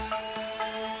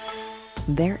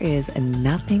there is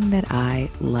nothing that I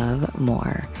love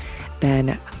more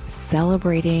than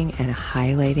celebrating and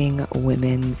highlighting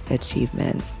women's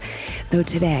achievements. So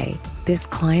today, this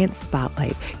client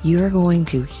spotlight, you're going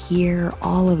to hear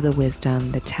all of the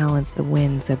wisdom, the talents, the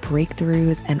wins, the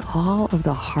breakthroughs, and all of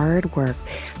the hard work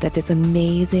that this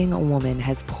amazing woman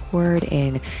has poured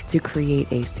in to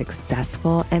create a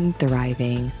successful and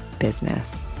thriving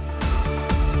business.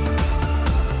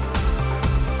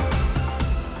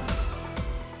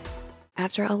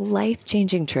 After a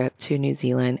life-changing trip to New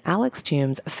Zealand, Alex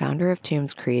Toombs, founder of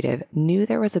Toombs Creative, knew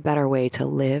there was a better way to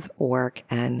live, work,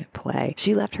 and play.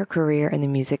 She left her career in the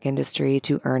music industry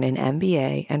to earn an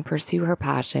MBA and pursue her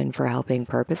passion for helping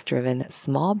purpose-driven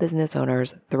small business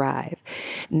owners thrive.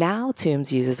 Now,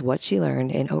 Toombs uses what she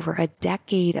learned in over a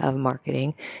decade of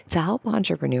marketing to help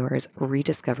entrepreneurs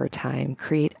rediscover time,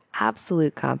 create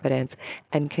absolute confidence,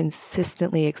 and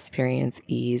consistently experience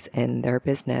ease in their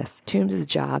business. Toombs'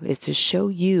 job is to show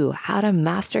you how to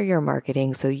master your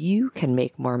marketing so you can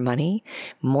make more money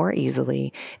more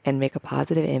easily and make a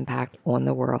positive impact on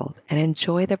the world and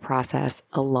enjoy the process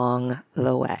along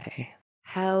the way.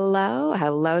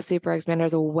 Hello, Super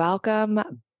Expanders. Welcome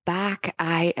back.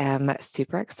 I am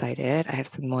super excited. I have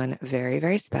someone very,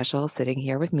 very special sitting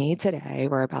here with me today.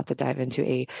 We're about to dive into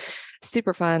a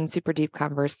super fun, super deep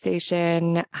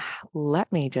conversation.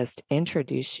 Let me just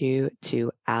introduce you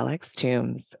to Alex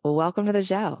Toombs. Welcome to the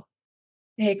show.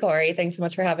 Hey, Corey. Thanks so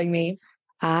much for having me.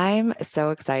 I'm so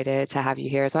excited to have you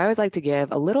here. So I always like to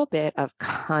give a little bit of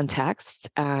context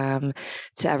to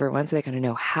everyone so they kind of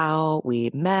know how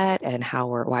we met and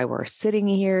why we're sitting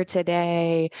here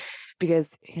today.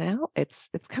 Because,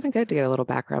 it's kind of good to get a little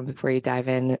background before you dive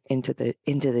into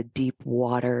the deep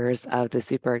waters of the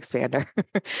Super Expander.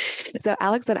 So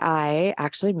Alex and I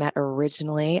actually met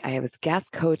originally. I was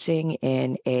guest coaching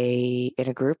in a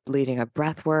group leading a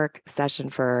breathwork session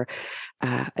for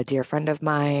a dear friend of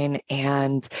mine.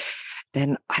 And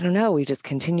then, I don't know, we just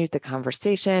continued the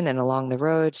conversation, and along the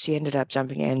road, she ended up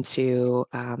jumping into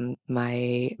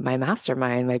my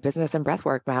mastermind, my business and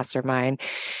breathwork mastermind.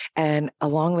 And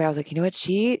along the way, I was like, you know what?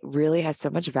 She really has so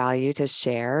much value to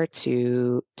share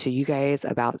to you guys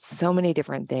about so many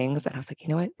different things. And I was like, you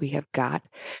know what? We have got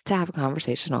to have a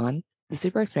conversation on the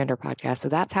Super Expander podcast. So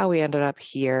that's how we ended up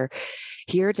here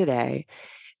today.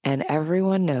 And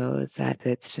everyone knows that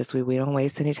it's just, we don't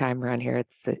waste any time around here.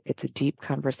 It's a deep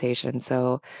conversation.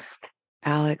 So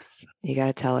Alex, you got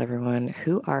to tell everyone,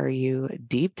 who are you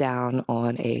deep down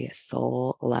on a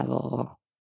soul level?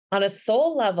 On a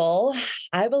soul level,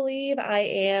 I believe I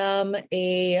am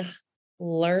a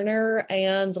learner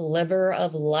and liver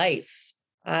of life.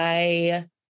 I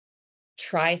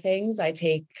try things. I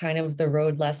take kind of the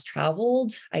road less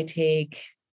traveled. I take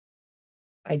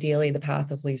ideally the path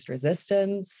of least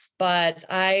resistance, but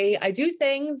I do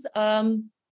things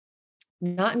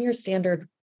not in your standard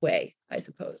way, I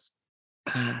suppose.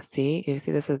 See,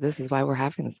 this is why we're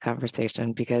having this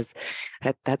conversation, because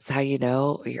that's how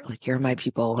you're my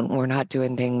people, and we're not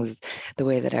doing things the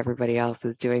way that everybody else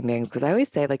is doing things. Because I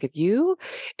always say, like, if you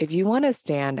want to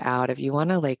stand out, if you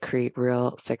want to create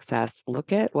real success,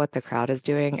 look at what the crowd is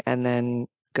doing and then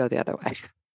go the other way.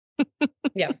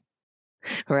 Yeah.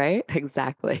 Right?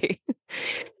 Exactly.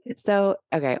 So,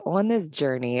 okay, on this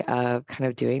journey of kind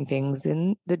of doing things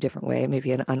in the different way,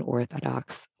 maybe an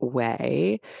unorthodox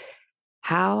way,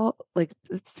 how,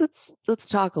 let's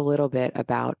talk a little bit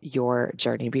about your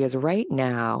journey, because right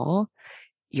now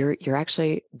you're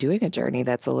actually doing a journey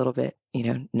that's a little bit,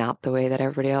 not the way that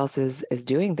everybody else is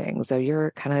doing things. So you're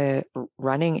kind of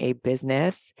running a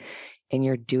business and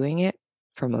you're doing it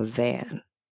from a van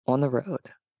on the road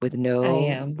with no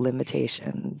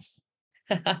limitations.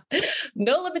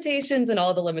 No limitations and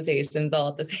all the limitations all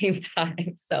at the same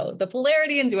time. So the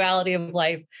polarity and duality of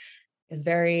life is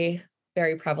very,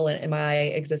 very prevalent in my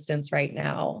existence right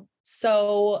now.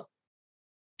 So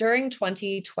during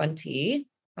 2020,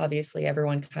 obviously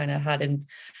everyone kind of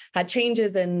had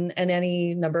changes in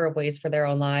any number of ways for their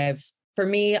own lives. For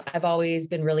me, I've always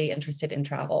been really interested in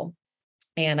travel.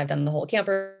 And I've done the whole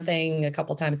camper thing a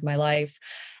couple of times in my life.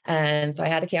 And so I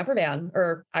had a camper van,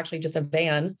 or actually just a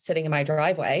van sitting in my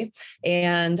driveway.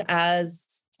 And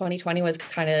as 2020 was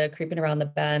kind of creeping around the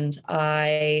bend,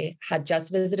 I had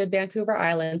just visited Vancouver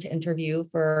Island to interview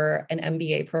for an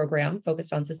MBA program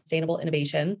focused on sustainable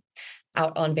innovation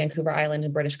out on Vancouver Island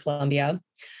in British Columbia.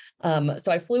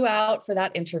 So I flew out for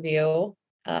that interview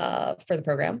for the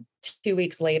program. 2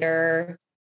 weeks later,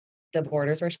 the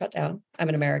borders were shut down. I'm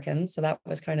an American, so that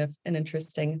was kind of an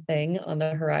interesting thing on the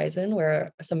horizon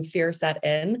where some fear set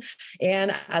in.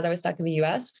 And as I was stuck in the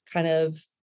US, kind of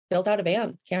built out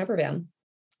a camper van.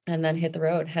 and then hit the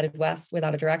road, headed west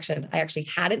without a direction. I actually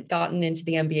hadn't gotten into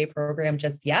the MBA program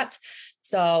just yet.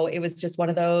 So it was just one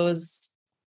of those,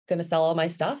 going to sell all my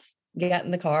stuff, get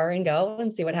in the car and go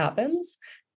and see what happens.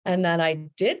 And then I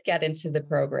did get into the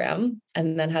program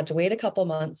and then had to wait a couple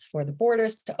months for the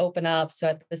borders to open up. So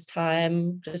at this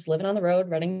time, just living on the road,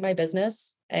 running my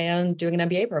business and doing an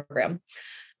MBA program.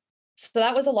 So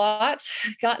that was a lot.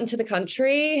 Got into the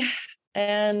country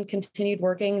and continued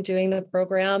working, doing the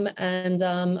program. And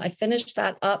I finished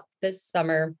that up this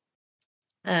summer.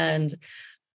 And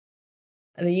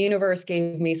the universe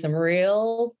gave me some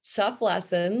real tough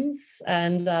lessons.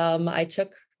 And I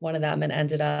took one of them and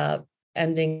ended up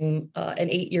ending an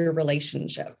 8-year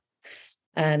relationship.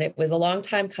 And it was a long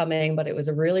time coming, but it was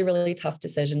a really, really tough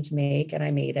decision to make. And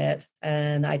I made it.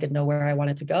 And I didn't know where I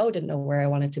wanted to go, didn't know where I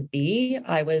wanted to be.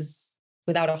 I was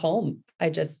without a home. I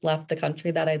just left the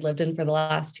country that I'd lived in for the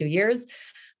last 2 years.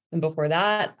 And before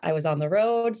that, I was on the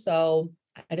road. So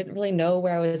I didn't really know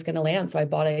where I was going to land. So I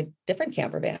bought a different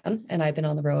camper van, and I've been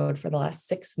on the road for the last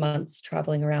 6 months,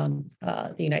 traveling around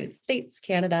the United States,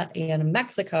 Canada, and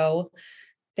Mexico,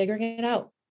 figuring it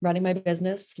out, running my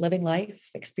business, living life,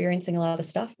 experiencing a lot of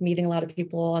stuff, meeting a lot of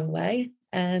people along the way,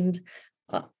 and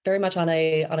very much on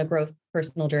a growth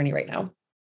personal journey right now.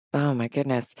 Oh my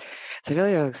goodness. So I feel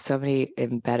like there are so many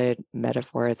embedded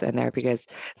metaphors in there because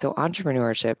so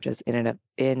entrepreneurship just in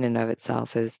and of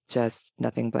itself is just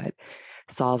nothing but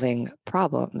solving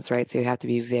problems, right? So you have to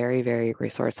be very, very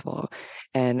resourceful.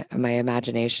 And my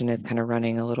imagination is kind of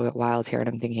running a little bit wild here. And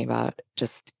I'm thinking about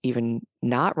just even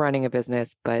not running a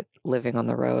business, but living on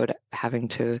the road, having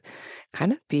to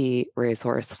kind of be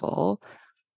resourceful.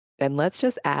 And let's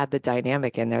just add the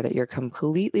dynamic in there that you're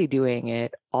completely doing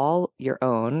it all your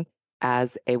own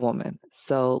as a woman.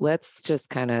 So let's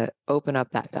just kind of open up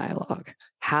that dialogue.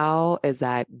 How is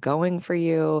that going for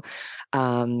you?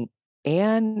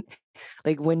 And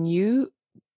like when you,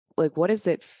 like, what does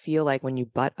it feel like when you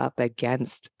butt up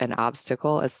against an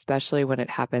obstacle, especially when it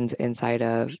happens inside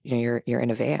of, you're in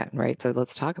a van, right? So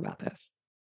let's talk about this.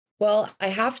 Well, I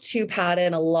have to pad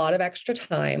in a lot of extra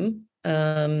time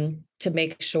to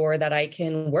make sure that I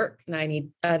can work and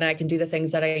I can do the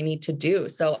things that I need to do.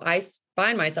 So I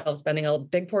find myself spending a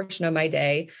big portion of my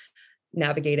day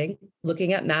navigating,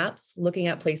 looking at maps, looking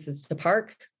at places to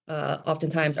park,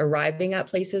 oftentimes arriving at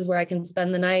places where I can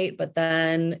spend the night, but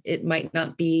then it might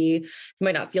not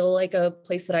feel like a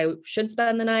place that I should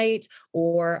spend the night,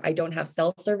 or I don't have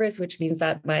cell service, which means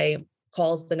that my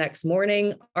calls the next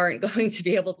morning aren't going to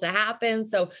be able to happen.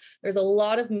 So there's a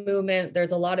lot of movement.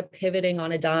 There's a lot of pivoting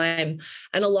on a dime.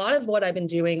 And a lot of what I've been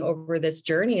doing over this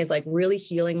journey is like really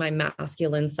healing my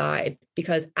masculine side,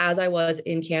 because as I was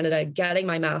in Canada, getting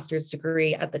my master's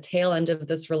degree at the tail end of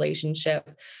this relationship,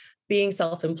 being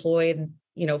self-employed,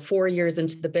 4 years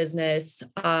into the business,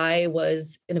 I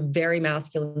was in a very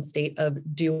masculine state of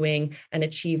doing and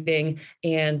achieving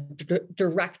and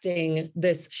directing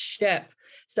this ship.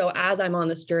 So as I'm on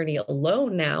this journey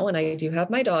alone now, and I do have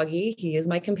my doggy, he is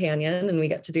my companion and we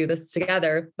get to do this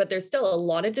together, but there's still a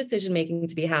lot of decision making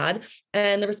to be had.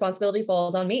 And the responsibility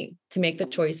falls on me to make the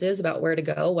choices about where to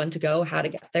go, when to go, how to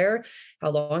get there,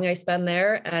 how long I spend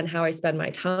there, and how I spend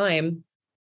my time.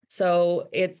 So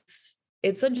it's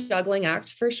a juggling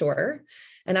act for sure.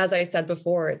 And as I said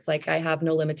before, it's like I have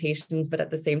no limitations, but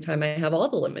at the same time, I have all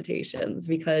the limitations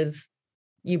because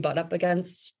you butt up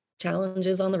against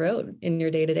challenges on the road in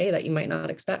your day-to-day that you might not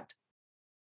expect.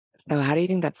 So how do you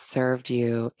think that served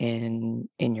you in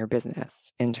your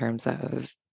business in terms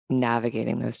of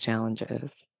navigating those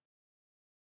challenges?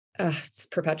 It's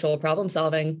perpetual problem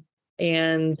solving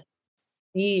and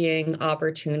seeing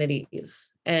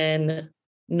opportunities and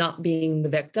not being the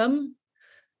victim,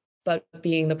 but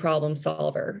being the problem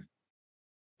solver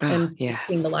and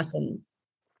seeing the Yes. lessons.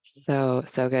 So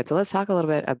good. So let's talk a little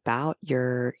bit about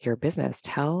your business.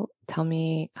 Tell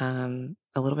me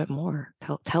a little bit more.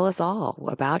 Tell us all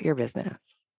about your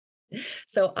business.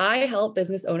 So I help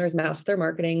business owners master their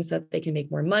marketing so that they can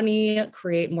make more money,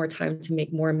 create more time to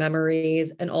make more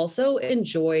memories, and also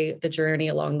enjoy the journey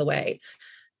along the way.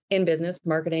 In business,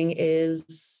 marketing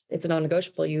it's a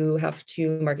non-negotiable. You have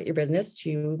to market your business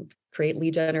to create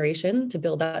lead generation, to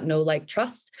build that know, like,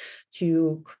 trust,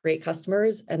 to create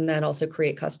customers, and then also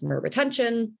create customer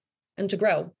retention and to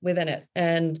grow within it.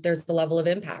 And there's the level of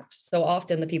impact. So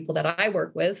often the people that I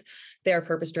work with, they are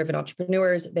purpose-driven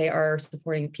entrepreneurs. They are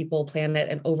supporting people, planet,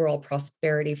 and overall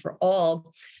prosperity for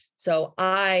all. So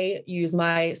I use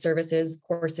my services,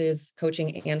 courses,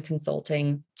 coaching, and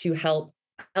consulting to help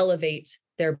elevate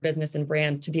their business and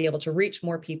brand to be able to reach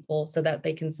more people so that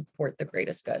they can support the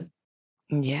greatest good.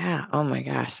 Yeah. Oh my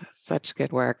gosh. Such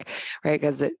good work. Right.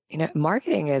 Because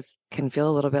marketing can feel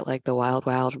a little bit like the wild,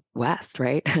 wild west,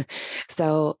 right?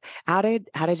 So how did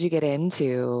you get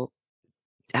into,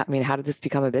 I mean, how did this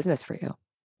become a business for you?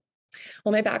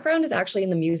 Well, my background is actually in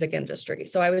the music industry.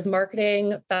 So I was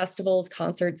marketing festivals,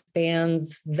 concerts,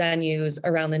 bands, venues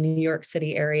around the New York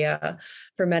City area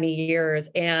for many years.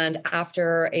 And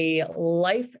after a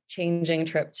life-changing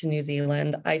trip to New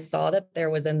Zealand, I saw that there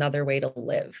was another way to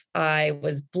live. I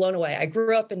was blown away. I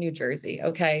grew up in New Jersey.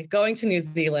 Okay. Going to New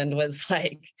Zealand was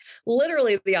like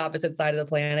literally the opposite side of the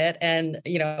planet. And,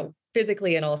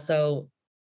 physically and also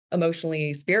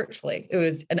emotionally, spiritually, it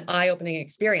was an eye-opening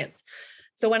experience.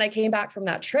 So when I came back from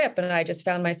that trip and I just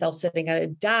found myself sitting at a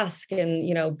desk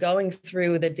and, going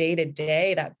through the day to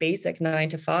day, that basic 9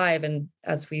 to 5. And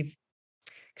as we've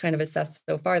kind of assessed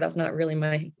so far, that's not really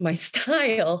my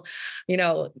style, you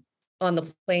know, on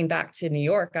the plane back to New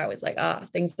York, I was like,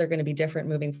 things are going to be different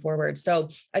moving forward. So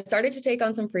I started to take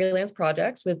on some freelance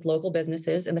projects with local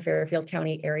businesses in the Fairfield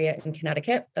County area in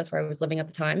Connecticut. That's where I was living at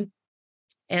the time.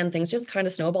 And things just kind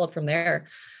of snowballed from there. I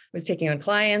was taking on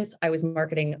clients. I was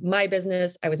marketing my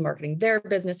business. I was marketing their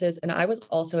businesses. And I was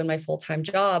also in my full-time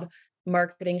job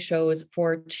marketing shows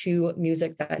for 2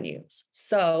 music venues.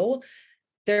 So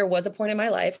there was a point in my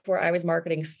life where I was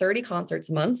marketing 30 concerts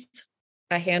a month,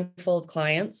 a handful of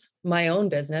clients, my own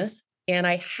business. And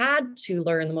I had to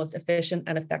learn the most efficient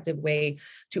and effective way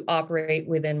to operate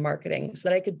within marketing so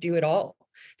that I could do it all,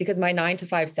 because my 9 to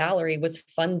 5 salary was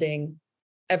funding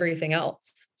everything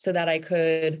else so that I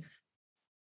could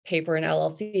pay for an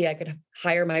LLC. I could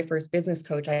hire my first business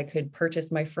coach. I could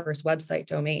purchase my first website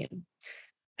domain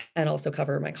and also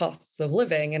cover my costs of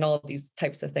living and all of these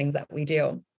types of things that we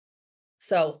do.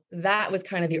 So that was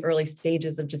kind of the early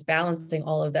stages of just balancing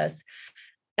all of this.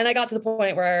 And I got to the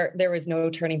point where there was no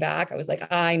turning back. I was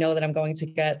like, I know that I'm going to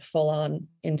get full on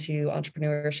into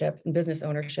entrepreneurship and business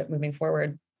ownership moving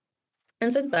forward.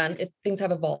 And since then, things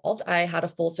have evolved. I had a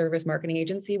full service marketing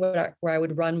agency where I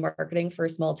would run marketing for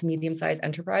small to medium sized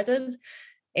enterprises.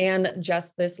 And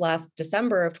just this last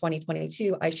December of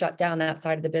 2022, I shut down that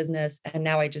side of the business. And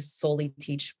now I just solely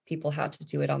teach people how to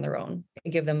do it on their own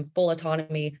and give them full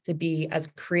autonomy to be as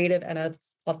creative and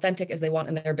as authentic as they want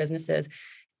in their businesses.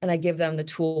 And I give them the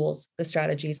tools, the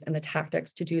strategies, and the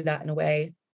tactics to do that in a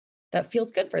way that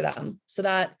feels good for them so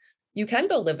that you can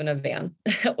go live in a van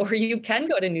or you can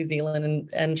go to New Zealand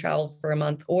and travel for a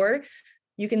month, or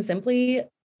you can simply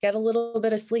get a little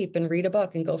bit of sleep and read a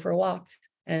book and go for a walk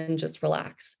and just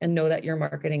relax and know that your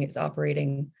marketing is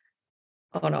operating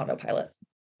on autopilot.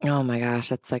 Oh my gosh,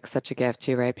 that's like such a gift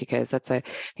too, right? Because I think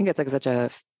it's like such a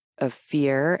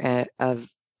fear of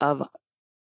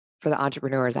for the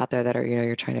entrepreneurs out there that are,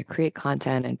 you're trying to create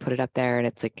content and put it up there. And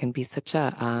it's like, can be such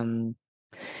a,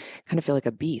 kind of feel like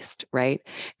a beast, right?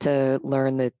 To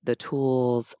learn the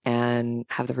tools and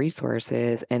have the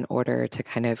resources in order to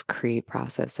kind of create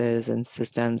processes and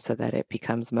systems so that it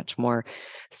becomes much more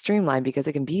streamlined, because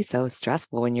it can be so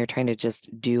stressful when you're trying to just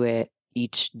do it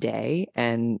each day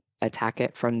and attack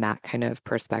it from that kind of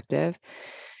perspective.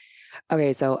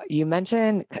 Okay, so you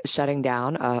mentioned shutting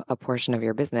down a portion of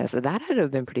your business. That had to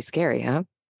have been pretty scary, huh?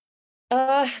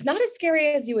 Not as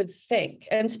scary as you would think.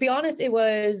 And to be honest, it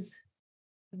was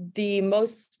the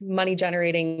most money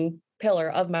generating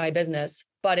pillar of my business,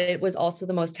 but it was also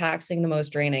the most taxing, the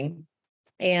most draining.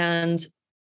 And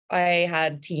I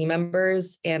had team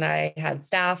members and I had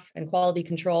staff and quality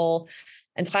control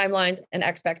and timelines and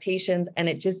expectations. And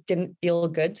it just didn't feel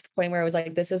good, to the point where I was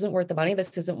like, this isn't worth the money.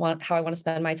 This isn't how I want to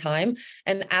spend my time.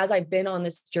 And as I've been on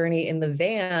this journey in the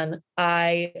van,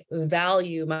 I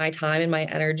value my time and my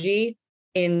energy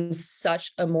in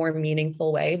such a more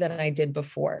meaningful way than I did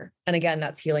before. And again,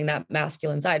 that's healing that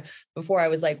masculine side. Before I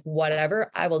was like, whatever,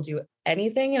 I will do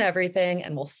anything and everything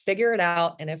and we'll figure it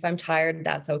out. And if I'm tired,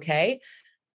 that's okay.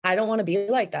 I don't want to be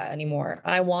like that anymore.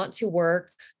 I want to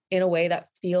work in a way that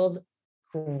feels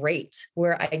great,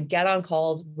 where I get on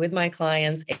calls with my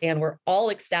clients and we're all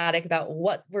ecstatic about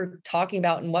what we're talking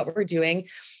about and what we're doing.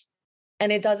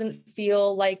 And it doesn't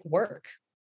feel like work.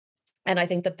 And I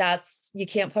think you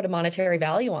can't put a monetary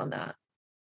value on that.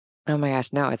 Oh my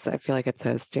gosh, no, I feel like it's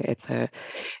a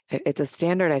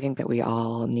standard I think that we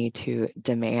all need to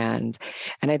demand.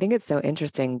 And I think it's so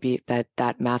interesting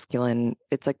that masculine,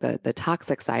 it's like the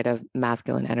toxic side of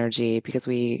masculine energy, because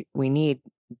we need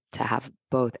to have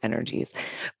both energies.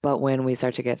 But when we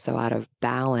start to get so out of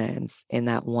balance in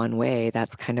that one way,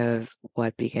 that's kind of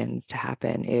what begins to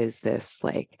happen, is this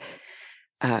like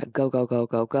go, go, go,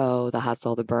 go, go, the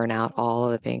hustle, the burnout, all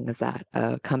of the things that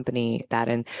accompany that,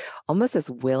 and almost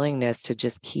this willingness to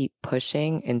just keep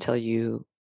pushing until you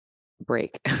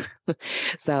break.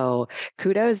 So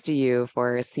kudos to you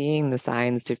for seeing the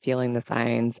signs, to feeling the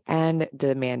signs, and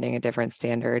demanding a different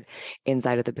standard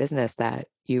inside of the business that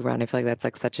you run. I feel like that's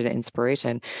like such an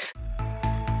inspiration.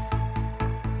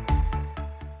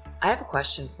 I have a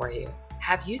question for you.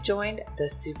 Have you joined the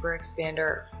Super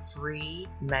Expander free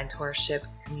mentorship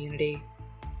community?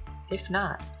 If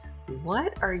not,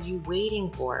 what are you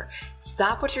waiting for?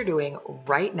 Stop what you're doing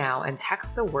right now and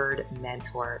text the word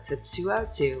mentor to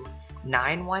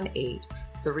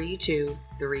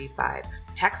 202-918-3235.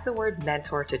 Text the word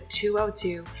mentor to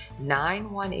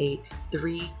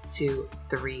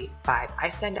 202-918-3235. I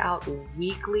send out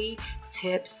weekly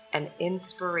tips and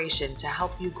inspiration to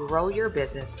help you grow your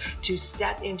business, to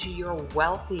step into your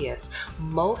wealthiest,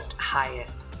 most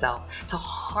highest self, to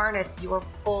harness your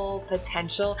full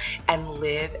potential and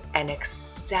live an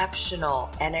exceptional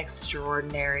and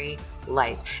extraordinary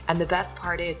life. And the best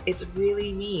part is, it's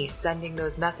really me sending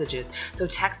those messages. So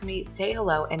text me, say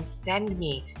hello, and send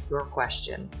me your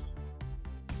questions.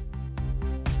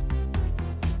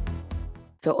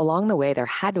 So along the way, there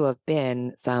had to have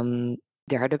been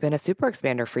a super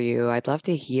expander for you. I'd love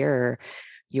to hear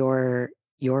your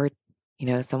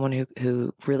someone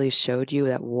who really showed you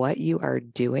that what you are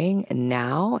doing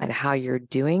now and how you're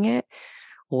doing it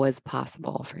was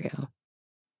possible for you.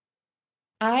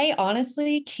 I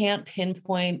honestly can't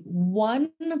pinpoint one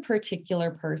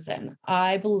particular person.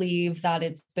 I believe that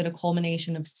it's been a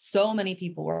culmination of so many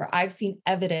people where I've seen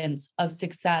evidence of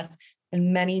success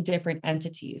in many different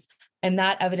entities. And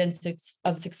that evidence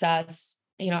of success,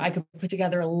 I could put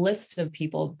together a list of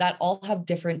people that all have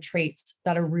different traits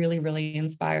that are really, really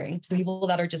inspiring. To the people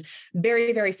that are just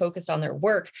very, very focused on their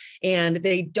work, and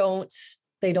they don't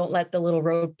let the little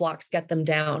roadblocks get them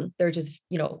down. They're just,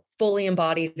 fully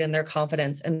embodied in their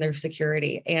confidence and their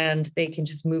security, and they can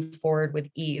just move forward with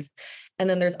ease. And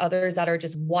then there's others that are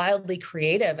just wildly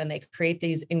creative, and they create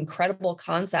these incredible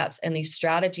concepts and these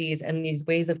strategies and these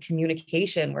ways of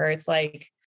communication where it's like,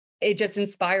 it just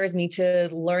inspires me to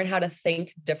learn how to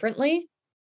think differently.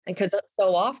 And because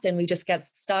so often we just get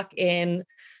stuck in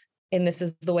this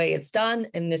is the way it's done,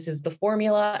 and this is the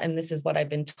formula, and this is what I've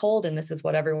been told, and this is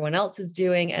what everyone else is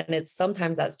doing. And it's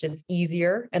sometimes that's just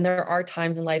easier. And there are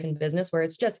times in life and business where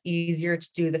it's just easier to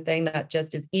do the thing that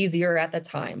just is easier at the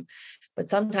time. But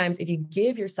sometimes if you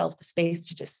give yourself the space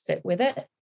to just sit with it,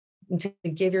 and to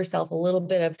give yourself a little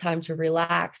bit of time to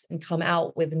relax and come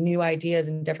out with new ideas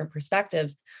and different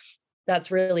perspectives, that's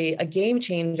really a game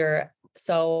changer.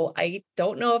 So I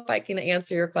don't know if I can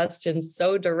answer your question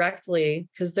so directly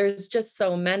because there's just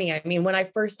so many. I mean, when I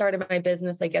first started my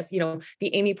business, I guess, the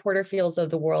Amy Porterfields of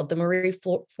the world, the Marie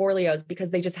Forleos,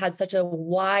 because they just had such a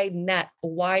wide net, a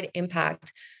wide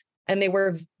impact. And they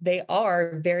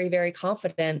are very, very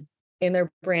confident in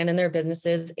their brand and their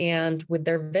businesses and with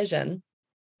their vision.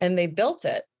 And they built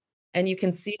it. And you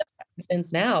can see the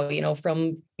evidence now,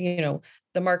 from,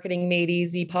 the Marketing Made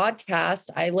Easy podcast.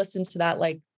 I listened to that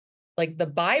like the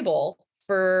Bible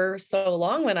for so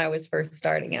long when I was first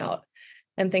starting out,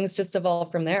 and things just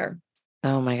evolved from there.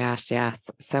 Oh my gosh. Yes.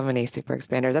 So many super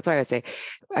expanders. That's why I would say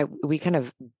we kind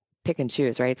of pick and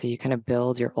choose, right? So you kind of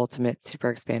build your ultimate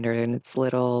super expander, and it's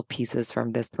little pieces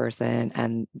from this person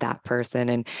and that person.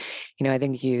 And, I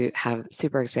think you have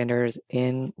super expanders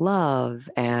in love,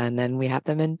 and then we have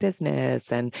them in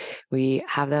business, and we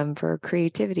have them for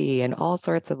creativity and all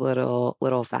sorts of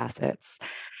little facets.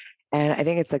 And I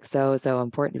think it's like so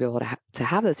important to be able to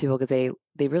have those people, because they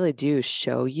really do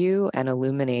show you and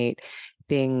illuminate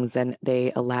things, and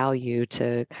they allow you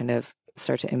to kind of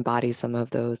start to embody some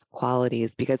of those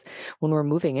qualities. Because when we're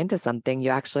moving into something,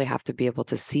 you actually have to be able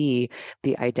to see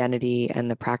the identity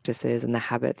and the practices and the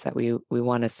habits that we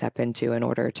want to step into in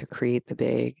order to create the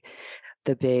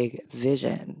big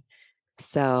vision.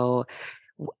 So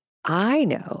I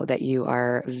know that you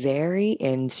are very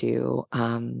into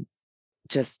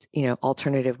just,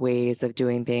 alternative ways of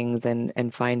doing things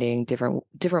and finding different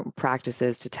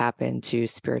practices to tap into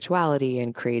spirituality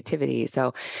and creativity.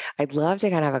 So I'd love to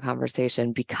kind of have a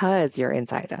conversation, because you're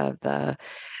inside of the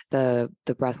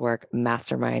breathwork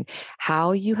mastermind,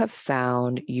 how you have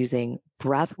found using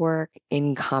breathwork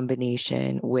in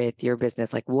combination with your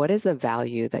business. Like, what is the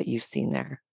value that you've seen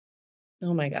there?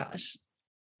 Oh my gosh,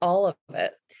 all of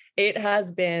it. It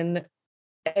has been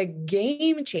a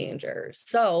game changer.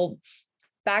 So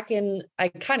I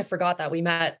kind of forgot that we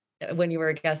met when you were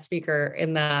a guest speaker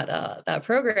in that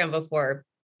program before.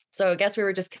 So I guess we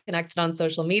were just connected on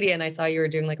social media, and I saw you were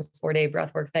doing like a 4-day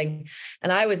breathwork thing.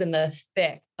 And I was in the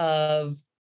thick of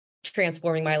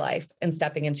transforming my life and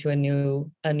stepping into a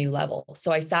new level.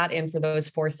 So I sat in for those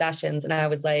 4 sessions, and I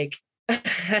was like,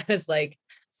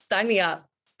 sign me up.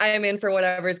 I am in for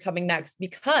whatever is coming next,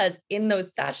 because in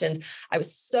those sessions, I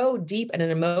was so deep in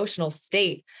an emotional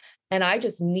state, and I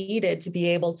just needed to be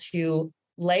able to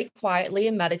lay quietly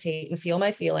and meditate and feel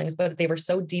my feelings. But they were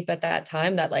so deep at that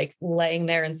time that like laying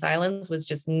there in silence was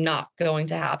just not going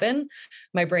to happen.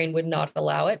 My brain would not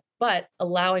allow it, but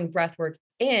allowing breath work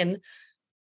in,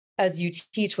 as you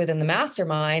teach within the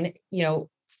mastermind,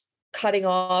 cutting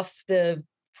off the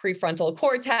prefrontal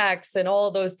cortex and all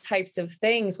those types of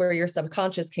things where your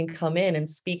subconscious can come in and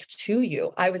speak to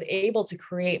you. I was able to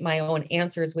create my own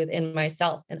answers within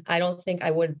myself. And I don't think I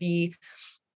would be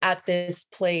at this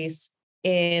place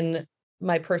in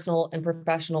my personal and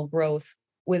professional growth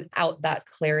without that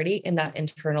clarity and that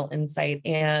internal insight.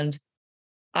 And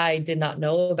I did not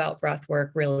know about breath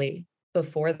work really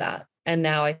before that. And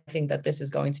now I think that this is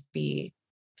going to be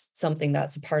something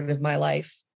that's a part of my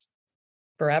life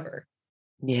forever.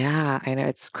 Yeah, I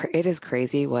know it is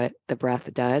crazy what the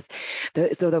breath does.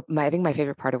 I think my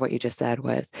favorite part of what you just said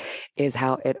is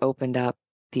how it opened up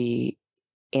the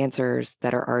answers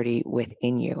that are already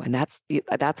within you, and that's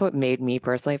what made me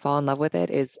personally fall in love with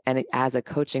it, as a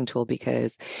coaching tool,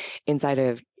 because inside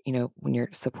of when you're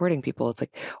supporting people, it's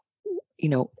like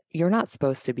you're not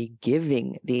supposed to be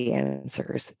giving the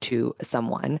answers to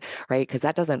someone, right? Because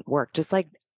that doesn't work. Just like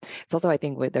it's also, I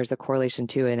think, there's a correlation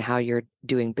too in how you're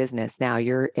doing business now.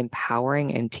 You're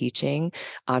empowering and teaching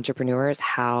entrepreneurs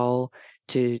how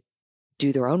to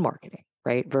do their own marketing,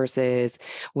 right? Versus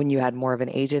when you had more of an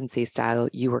agency style,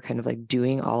 you were kind of like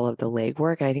doing all of the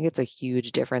legwork. And I think it's a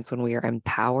huge difference when we are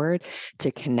empowered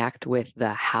to connect with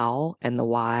the how and the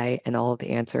why and all of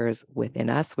the answers within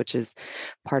us, which is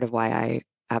part of why I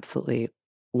absolutely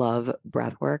love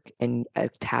breath work and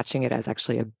attaching it as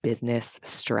actually a business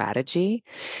strategy.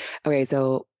 Okay,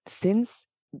 so since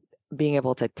being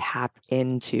able to tap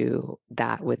into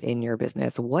that within your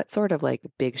business, what sort of like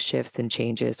big shifts and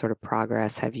changes, sort of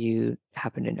progress have you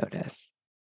happened to notice?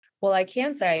 Well, I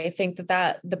can say I think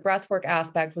that the breathwork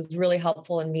aspect was really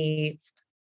helpful in me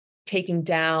taking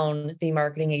down the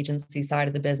marketing agency side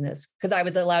of the business, because I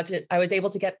was able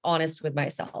to get honest with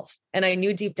myself. And I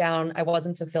knew deep down I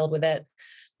wasn't fulfilled with it.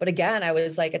 But again, I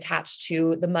was like attached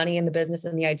to the money in the business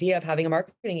and the idea of having a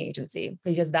marketing agency,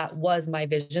 because that was my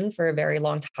vision for a very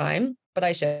long time. But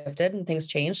I shifted and things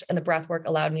changed, and the breath work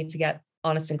allowed me to get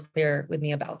honest and clear with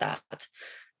me about that.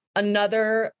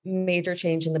 Another major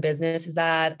change in the business is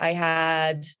that I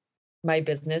had my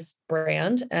business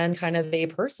brand and kind of a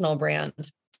personal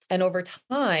brand. And over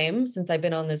time, since I've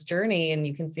been on this journey, and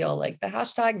you can see all like the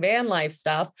hashtag van life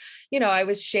stuff, I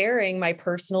was sharing my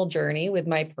personal journey with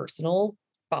my personal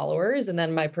followers, and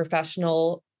then my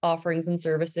professional offerings and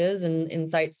services and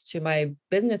insights to my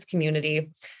business community.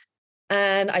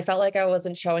 And I felt like I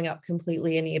wasn't showing up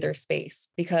completely in either space,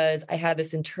 because I had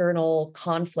this internal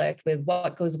conflict with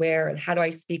what goes where and how do I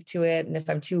speak to it. And if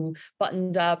I'm too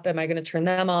buttoned up, am I going to turn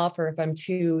them off? Or if I'm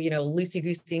too,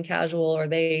 loosey-goosey and casual, are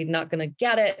they not going to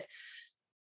get it?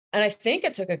 And I think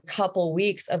it took a couple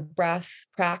weeks of breath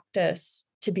practice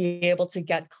to be able to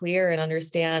get clear and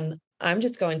understand, I'm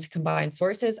just going to combine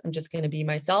sources. I'm just going to be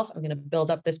myself. I'm going to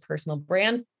build up this personal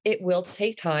brand. It will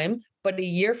take time, but a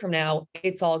year from now,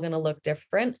 it's all going to look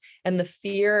different. And the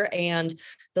fear and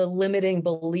the limiting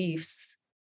beliefs,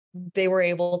 they were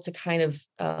able to kind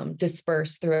of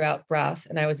disperse throughout breath.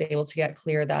 And I was able to get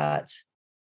clear that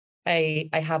I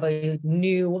have a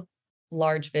new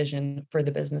large vision for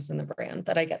the business and the brand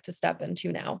that I get to step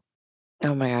into now.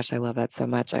 Oh my gosh, I love that so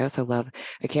much. I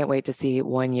can't wait to see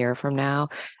 1 year from now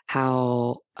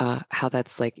how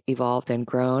that's like evolved and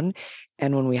grown.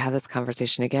 And when we have this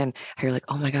conversation again, you're like,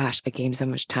 oh my gosh, I gained so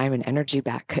much time and energy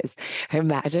back. Because I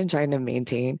imagine trying to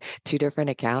maintain 2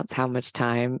 different accounts, how much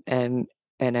time and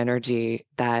energy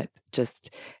that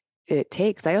just it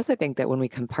takes. I also think that when we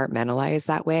compartmentalize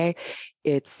that way,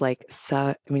 it's like it's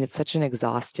such an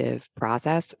exhaustive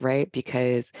process, right?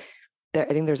 Because I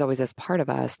think there's always this part of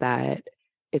us that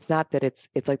it's not that it's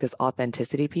like this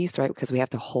authenticity piece, right? Because we have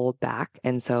to hold back.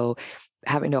 And so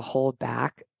having to hold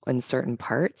back in certain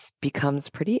parts becomes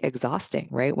pretty exhausting,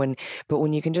 right? But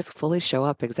when you can just fully show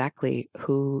up exactly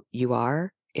who you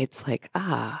are, it's like,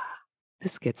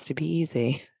 this gets to be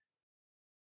easy.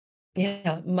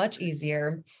 Yeah, much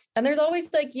easier. And there's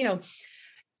always like,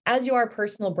 as you are a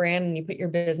personal brand and you put your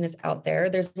business out there,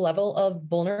 there's a level of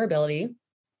vulnerability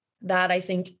that I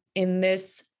think in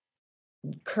this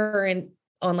current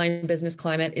online business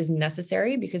climate is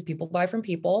necessary, because people buy from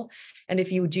people. And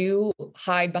if you do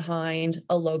hide behind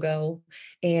a logo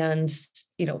and,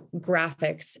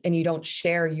 graphics, and you don't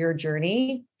share your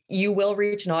journey, you will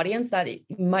reach an audience that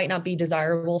might not be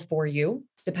desirable for you,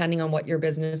 depending on what your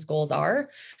business goals are.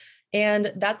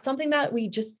 And that's something that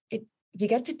you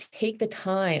get to take the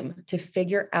time to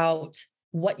figure out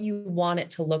what you want it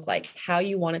to look like, how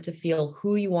you want it to feel,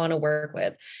 who you want to work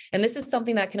with. And this is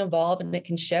something that can evolve and it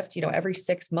can shift, every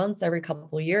 6 months, every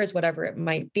couple of years, whatever it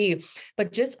might be.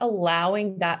 But just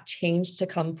allowing that change to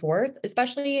come forth,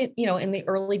 especially, in the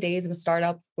early days of a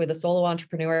startup with a solo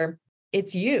entrepreneur,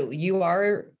 it's you. You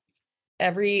are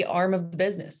every arm of the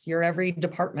business. You're every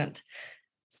department.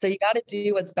 So you got to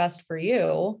do what's best for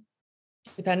you,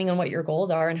 depending on what your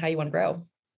goals are and how you want to grow.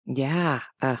 Yeah.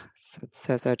 It's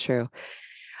so true.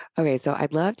 Okay. So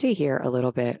I'd love to hear a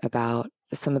little bit about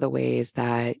some of the ways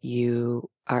that you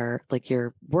are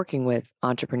you're working with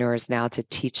entrepreneurs now to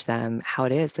teach them how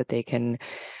it is that they can,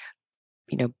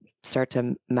 start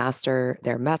to master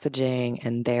their messaging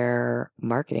and their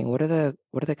marketing. What are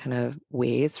the kind of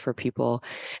ways for people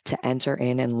to enter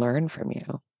in and learn from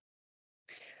you?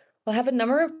 Well, I have a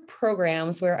number of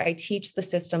programs where I teach the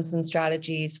systems and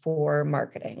strategies for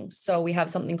marketing. So we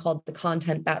have something called the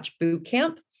Content Batch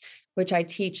Bootcamp, which I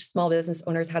teach small business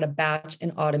owners how to batch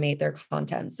and automate their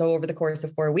content. So over the course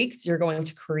of 4 weeks, you're going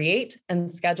to create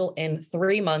and schedule in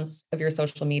 3 months of your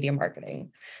social media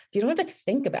marketing. So you don't have to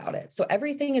think about it. So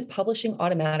everything is publishing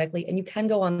automatically, and you can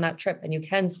go on that trip and you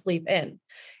can sleep in.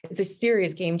 It's a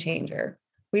serious game changer.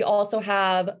 We also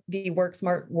have the Work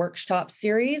Smart Workshop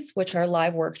series, which are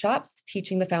live workshops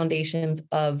teaching the foundations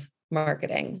of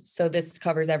marketing. So this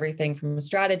covers everything from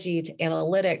strategy to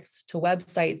analytics to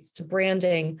websites to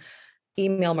branding,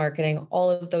 email marketing, all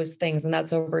of those things. And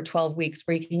that's over 12 weeks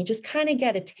where you can just kind of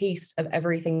get a taste of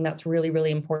everything that's really,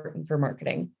 really important for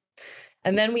marketing.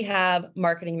 And then we have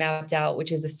Marketing Mapped Out,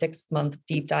 which is a 6-month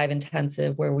deep dive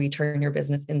intensive where we turn your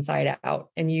business inside out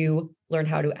and you learn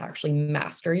how to actually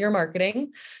master your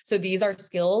marketing. So these are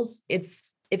skills.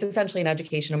 It's essentially an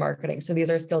education of marketing. So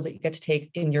these are skills that you get to take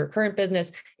in your current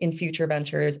business, in future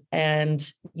ventures, and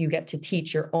you get to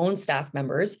teach your own staff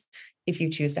members if you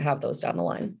choose to have those down the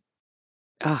line.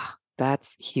 Oh,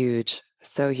 that's huge.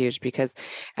 So huge, because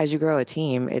as you grow a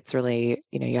team, it's really,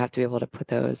 you have to be able to put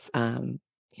those,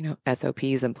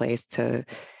 SOPs in place to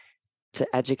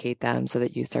educate them so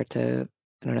that you start to,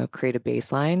 create a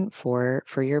baseline for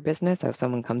your business. So if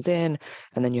someone comes in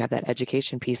and then you have that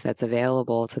education piece that's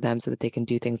available to them so that they can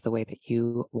do things the way that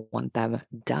you want them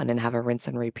done and have a rinse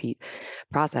and repeat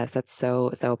process. That's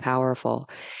so powerful.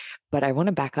 But I want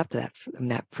to back up to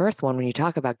that first one when you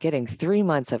talk about getting 3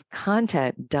 months of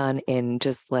content done in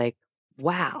just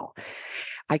wow.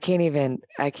 I can't even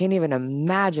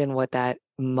imagine what that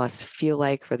must feel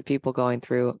like for the people going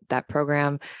through that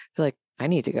program. I feel like I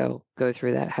need to go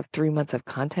through that, have 3 months of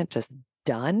content just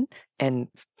done and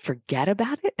forget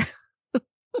about it.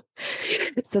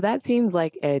 So that seems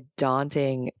like a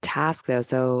daunting task though.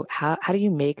 So how do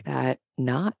you make that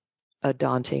not a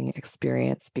daunting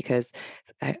experience? Because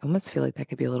I almost feel like that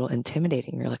could be a little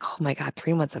intimidating. You're like, oh my God,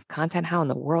 3 months of content. How in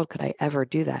the world could I ever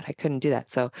do that? I couldn't do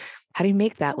that. So how do you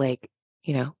make that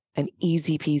an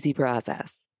easy peasy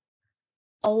process?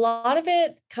 A lot of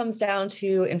it comes down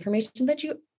to information that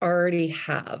you already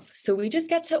have. So we just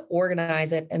get to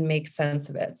organize it and make sense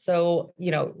of it. So,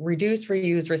 reduce,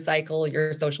 reuse, recycle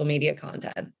your social media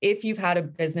content. If you've had a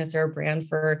business or a brand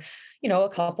for, a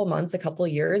couple months, a couple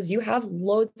years, you have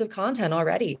loads of content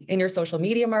already in your social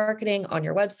media marketing, on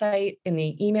your website, in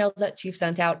the emails that you've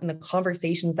sent out, in the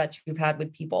conversations that you've had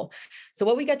with people. So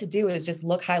what we get to do is just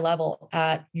look high level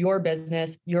at your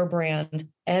business, your brand,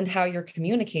 and how you're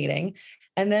communicating.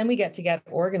 And then we get to get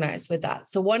organized with that.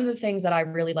 So one of the things that I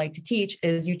really like to teach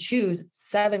is you choose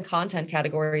 7 content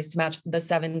categories to match the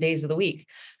 7 days of the week.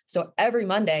 So every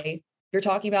Monday, you're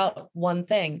talking about one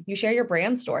thing. You share your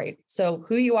brand story. So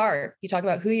who you are, you talk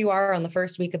about who you are on the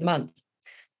first week of the month.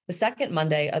 The second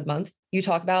Monday of the month, you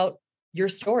talk about your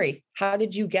story. How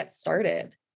did you get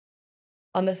started?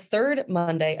 On the third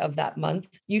Monday of that month,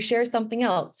 you share something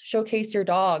else, showcase your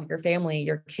dog, your family,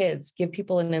 your kids, give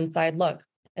people an inside look.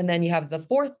 And then you have the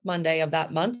fourth Monday of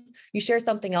that month, you share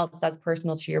something else that's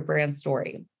personal to your brand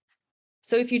story.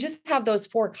 So if you just have those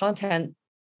 4 content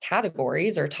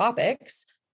categories or topics,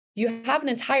 you have an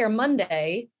entire month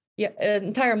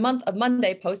of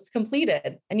Monday posts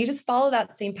completed. And you just follow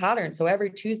that same pattern. So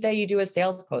every Tuesday you do a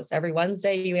sales post. Every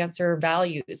Wednesday you answer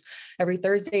values. Every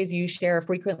Thursdays you share a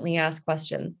frequently asked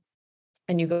question.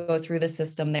 And you go through the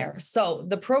system there. So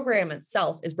the program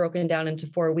itself is broken down into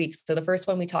 4 weeks. So the first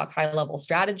one, we talk high level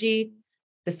strategy.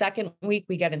 The second week,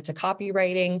 we get into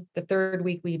copywriting. The third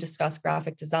week, we discuss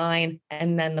graphic design.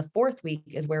 And then the fourth week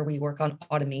is where we work on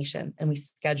automation and we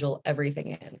schedule everything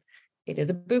in. It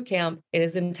is a boot camp. It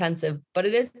is intensive, but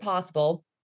it is possible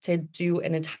to do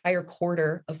an entire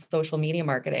quarter of social media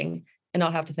marketing and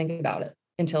not have to think about it.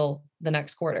 until the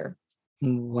next quarter.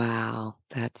 Wow.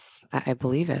 I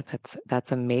believe it.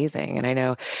 That's amazing. And I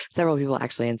know several people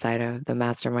actually inside of the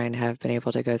mastermind have been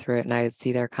able to go through it, and I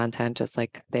see their content just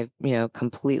like they've,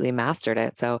 completely mastered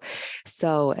it.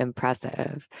 So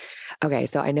impressive. Okay.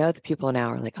 So I know the people now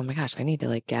are like, oh my gosh, I need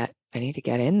to get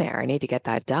in there. I need to get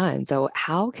that done. So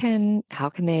how can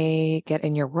they get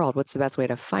in your world? What's the best way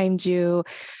to find you?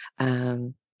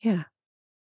 Yeah.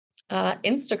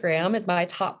 Instagram is my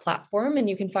top platform, and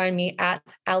you can find me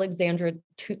at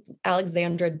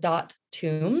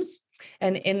Alexandra.Toombs.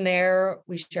 And in there,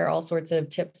 we share all sorts of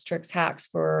tips, tricks, hacks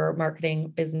for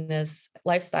marketing, business,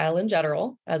 lifestyle in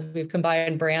general, as we've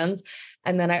combined brands.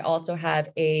 And then I also have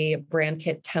a brand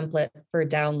kit template for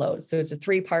download. So it's a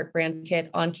 3-part brand kit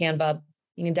on Canva.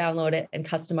 You can download it and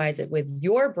customize it with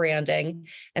your branding.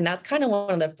 And that's kind of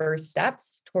one of the first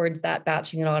steps towards that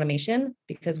batching and automation,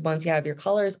 because once you have your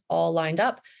colors all lined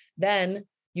up, then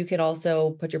you can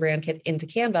also put your brand kit into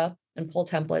Canva and pull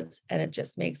templates, and it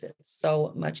just makes it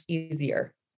so much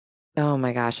easier. Oh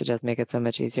my gosh, it does make it so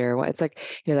much easier. Well, it's like,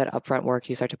 that upfront work,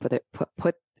 you start to put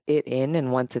it in,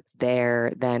 and once it's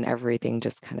there, then everything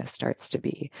just kind of starts to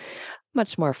be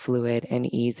much more fluid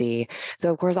and easy. So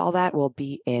of course, all that will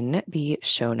be in the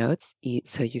show notes,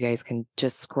 so you guys can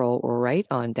just scroll right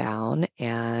on down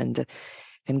and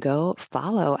go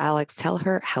follow Alex. Tell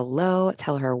her hello.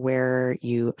 Tell her where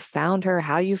you found her,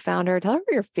 how you found her. Tell her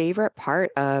your favorite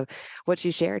part of what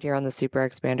she shared here on the Super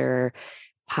Expander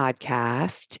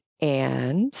podcast.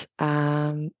 And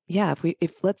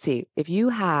if you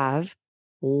have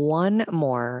one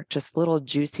more just little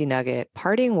juicy nugget,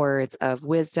 parting words of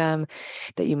wisdom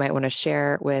that you might want to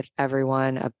share with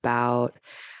everyone about,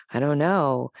 I don't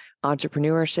know,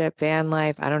 entrepreneurship, van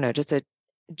life, I don't know, just a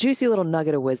juicy little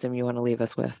nugget of wisdom you want to leave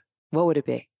us with, what would it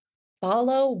be?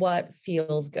 Follow what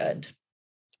feels good.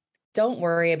 Don't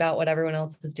worry about what everyone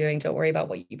else is doing. Don't worry about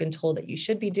what you've been told that you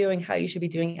should be doing, how you should be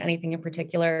doing anything in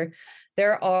particular.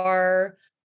 There are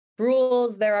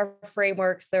rules, there are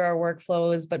frameworks, there are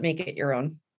workflows, but make it your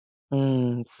own.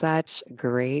 Such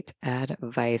great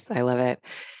advice. I love it.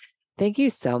 Thank you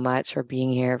so much for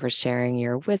being here, for sharing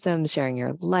your wisdom, sharing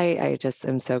your light. I just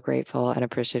am so grateful and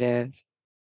appreciative.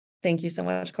 Thank you so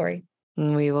much, Corey.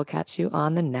 We will catch you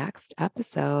on the next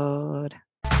episode.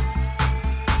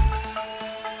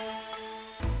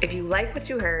 If you like what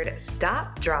you heard,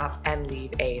 stop, drop, and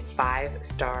leave a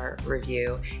 5-star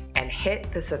review and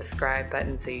hit the subscribe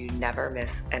button so you never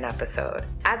miss an episode.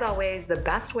 As always, the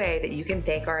best way that you can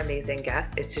thank our amazing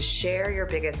guests is to share your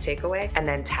biggest takeaway and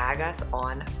then tag us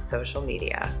on social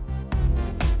media.